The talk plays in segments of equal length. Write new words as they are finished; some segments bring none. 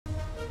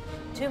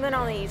Two men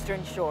on the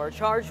Eastern Shore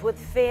charged with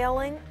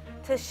failing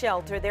to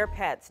shelter their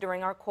pets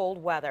during our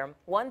cold weather.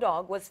 One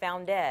dog was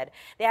found dead.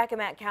 The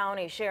Accomack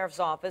County Sheriff's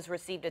Office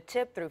received a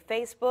tip through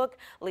Facebook,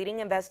 leading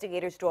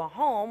investigators to a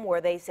home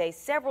where they say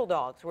several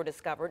dogs were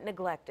discovered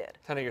neglected.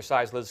 10 on your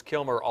side's Liz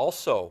Kilmer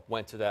also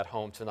went to that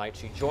home tonight.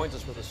 She joins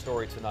us with a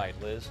story tonight.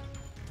 Liz?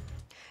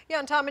 Yeah,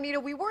 and Tom and Anita,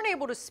 we weren't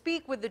able to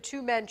speak with the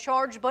two men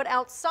charged, but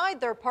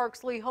outside their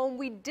Parksley home,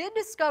 we did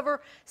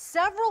discover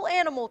several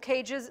animal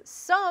cages,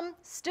 some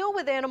still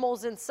with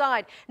animals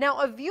inside. Now,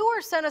 a viewer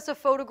sent us a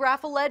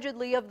photograph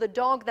allegedly of the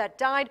dog that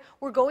died.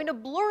 We're going to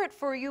blur it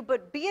for you,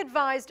 but be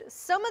advised,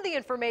 some of the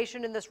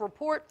information in this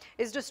report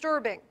is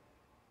disturbing.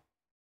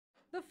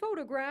 The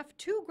photograph,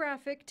 too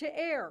graphic to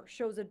air,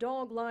 shows a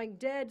dog lying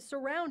dead,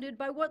 surrounded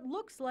by what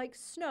looks like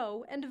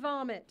snow and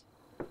vomit.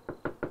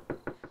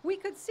 We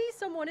could see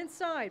someone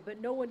inside, but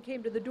no one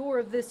came to the door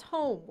of this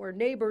home where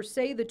neighbors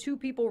say the two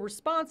people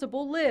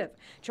responsible live.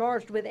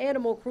 Charged with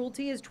animal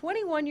cruelty is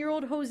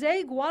 21-year-old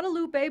Jose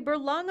Guadalupe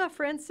Berlanga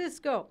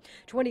Francisco.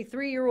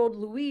 23-year-old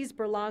Luis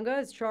Berlanga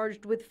is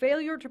charged with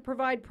failure to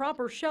provide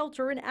proper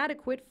shelter and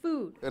adequate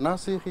food. And I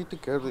see he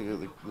take care of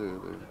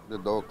the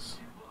dogs.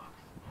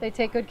 They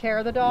take good care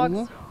of the dogs?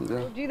 Mm-hmm.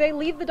 Yeah. Do they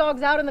leave the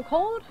dogs out in the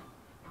cold?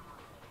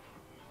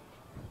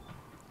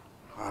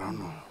 I don't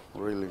know,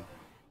 really.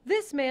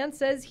 This man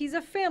says he's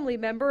a family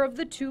member of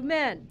the two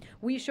men.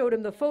 We showed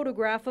him the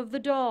photograph of the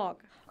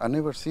dog. I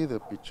never see the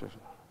picture,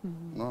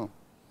 no.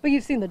 But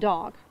you've seen the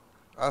dog?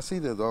 I see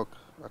the dog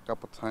a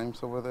couple times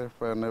over there,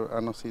 but I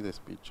don't see this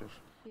picture.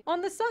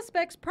 On the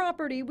suspect's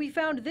property, we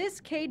found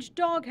this caged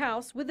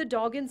doghouse with a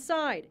dog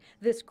inside,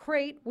 this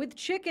crate with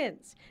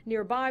chickens.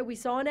 Nearby, we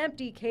saw an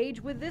empty cage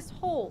with this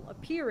hole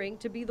appearing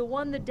to be the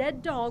one the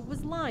dead dog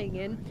was lying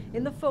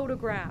in the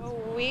photograph.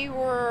 We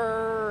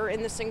were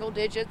in the single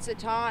digits at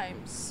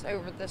times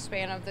over the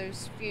span of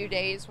those few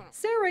days.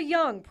 Sarah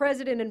Young,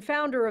 president and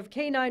founder of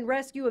Canine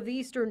Rescue of the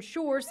Eastern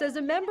Shore, says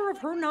a member of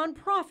her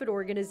nonprofit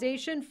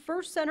organization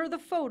first sent her the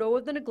photo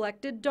of the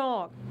neglected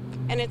dog.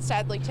 And it's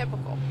sadly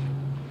typical.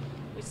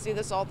 We see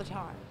this all the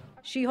time.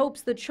 She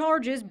hopes the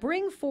charges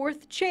bring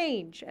forth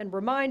change and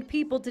remind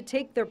people to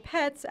take their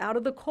pets out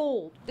of the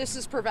cold. This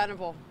is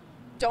preventable.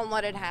 Don't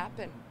let it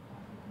happen.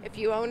 If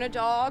you own a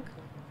dog,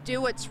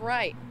 do what's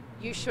right.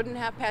 You shouldn't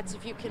have pets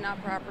if you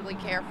cannot properly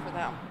care for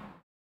them.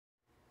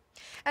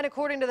 And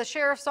according to the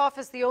sheriff's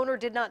office, the owner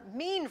did not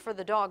mean for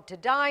the dog to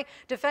die.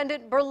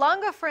 Defendant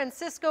Berlanga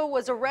Francisco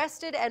was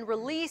arrested and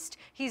released.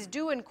 He's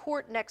due in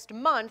court next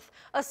month.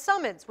 A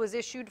summons was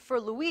issued for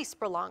Luis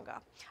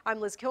Berlanga.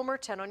 I'm Liz Kilmer,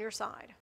 10 on your side.